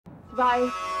2,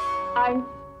 1,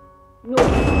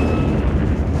 0.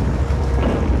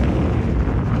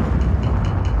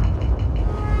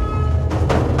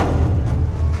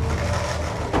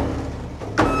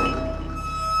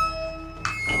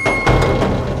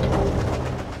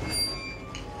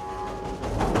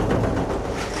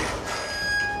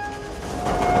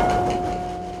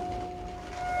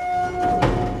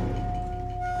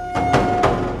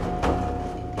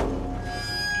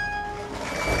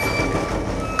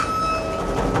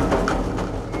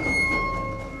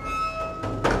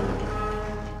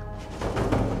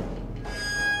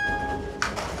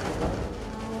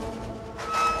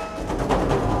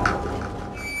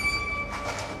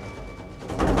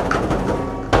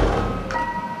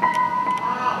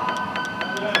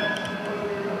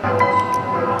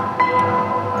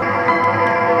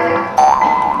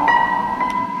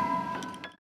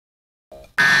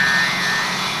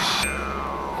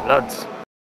 Lads.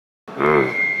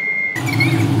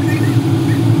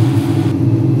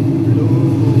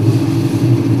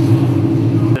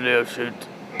 Video shoot.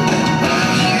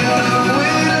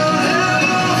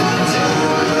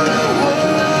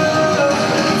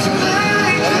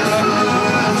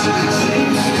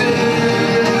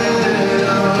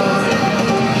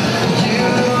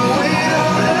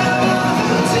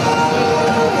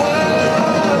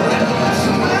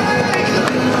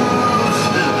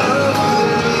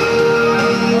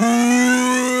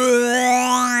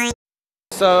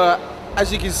 So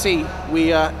as you can see,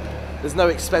 there's no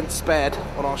expense spared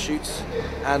on our shoots,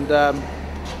 and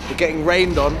we're getting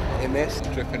rained on in this.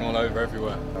 Dripping all over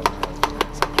everywhere.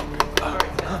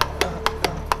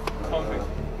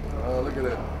 Oh, look at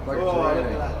it. Like it's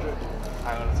raining.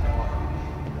 Hang on,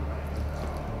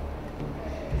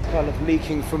 kind of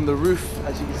leaking from the roof,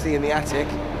 as you can see in the attic.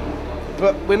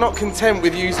 But we're not content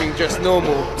with using just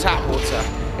normal tap water.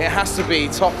 It has to be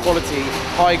top quality,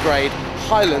 high grade,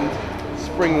 Highland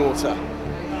spring water.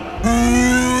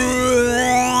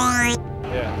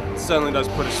 Yeah, it certainly does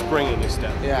put a spring in your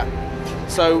step. Yeah.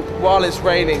 So while it's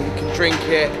raining, you can drink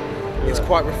it. It's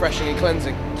quite refreshing and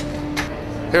cleansing.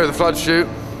 Here at the flood shoot,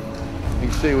 you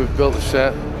can see we've built the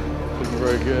set. Looking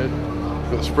very good.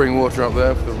 We've got the spring water up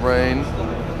there for the rain.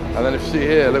 And then if you see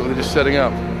here, look what they're just setting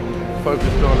up.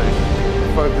 Focus dolly.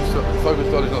 Focus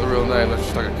dolly is not the real name, that's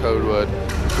just like a code word.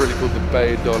 It's really called the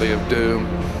Bay Dolly of Doom.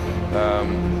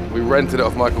 We rented it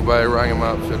off Michael Bay, rang him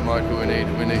up, said, Michael, we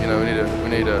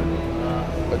need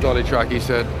a dolly track. He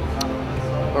said,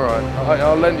 all right,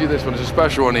 I'll lend you this one. It's a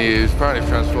special one he used, apparently for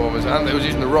Transformers, and it was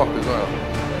using the rock as well.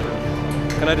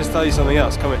 Can I just tell you something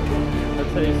else? Come in. I'll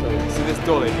tell you something. See this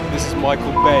dolly? This is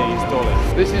Michael Bay's dolly.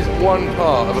 This is one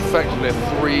part of effectively a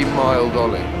 3-mile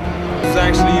dolly. It was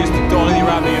actually used to dolly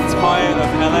around the entire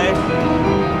of LA.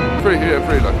 Pretty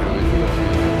lucky that we did that.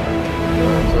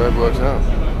 So it works out.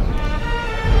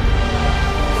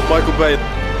 Michael Bay.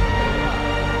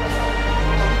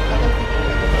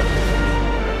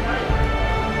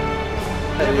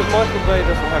 Yeah, but Michael Bay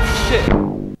doesn't have shit.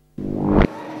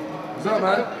 What's up,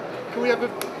 man? Can we have a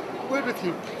word with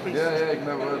you, please? Yeah, you can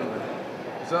have a word with me.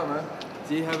 What's up, man?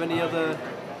 Do you have any other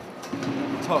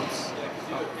tops?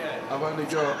 I've only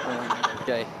got...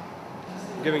 Okay.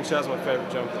 I'm giving Shaz my favourite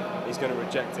jumper. He's going to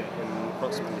reject it in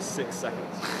approximately 6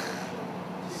 seconds.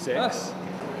 6?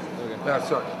 Okay. That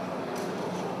sucks.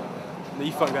 No,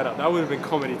 you fucked that up. That would have been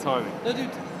comedy timing. No, dude.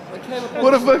 I came upon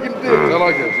What a fucking dick! I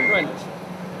like it. French.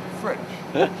 French?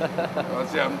 Oh,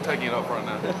 see, I'm taking it off right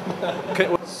now. Okay.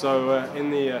 So, in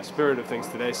the spirit of things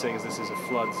today, seeing as this is a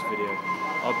floods video,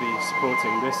 I'll be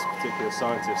supporting this particular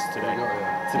scientist today.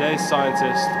 Today's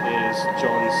scientist is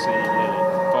John C. Lilly,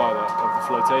 father of the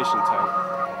flotation tank,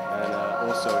 and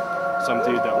also some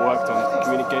dude that worked on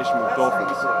communication with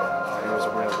dolphins. He was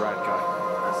a real rad guy.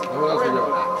 What else we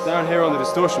got? Down here on the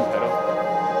distortion pedal,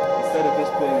 instead of this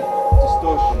being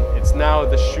distortion, it's now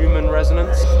the Schumann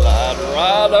resonance. Slide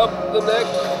right up the neck.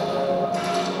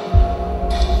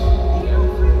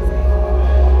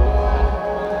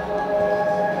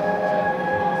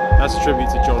 That's a tribute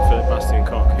to John Philip Bastian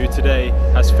Cock, who today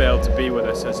has failed to be with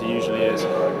us as he usually is.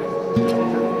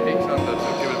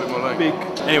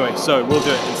 Anyway, so we'll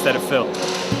do it instead of Phil.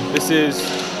 This is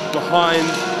behind,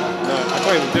 no, I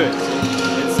can't even do it.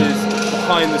 This is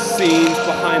behind the scenes,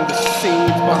 behind the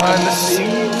scenes, behind the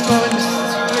scenes.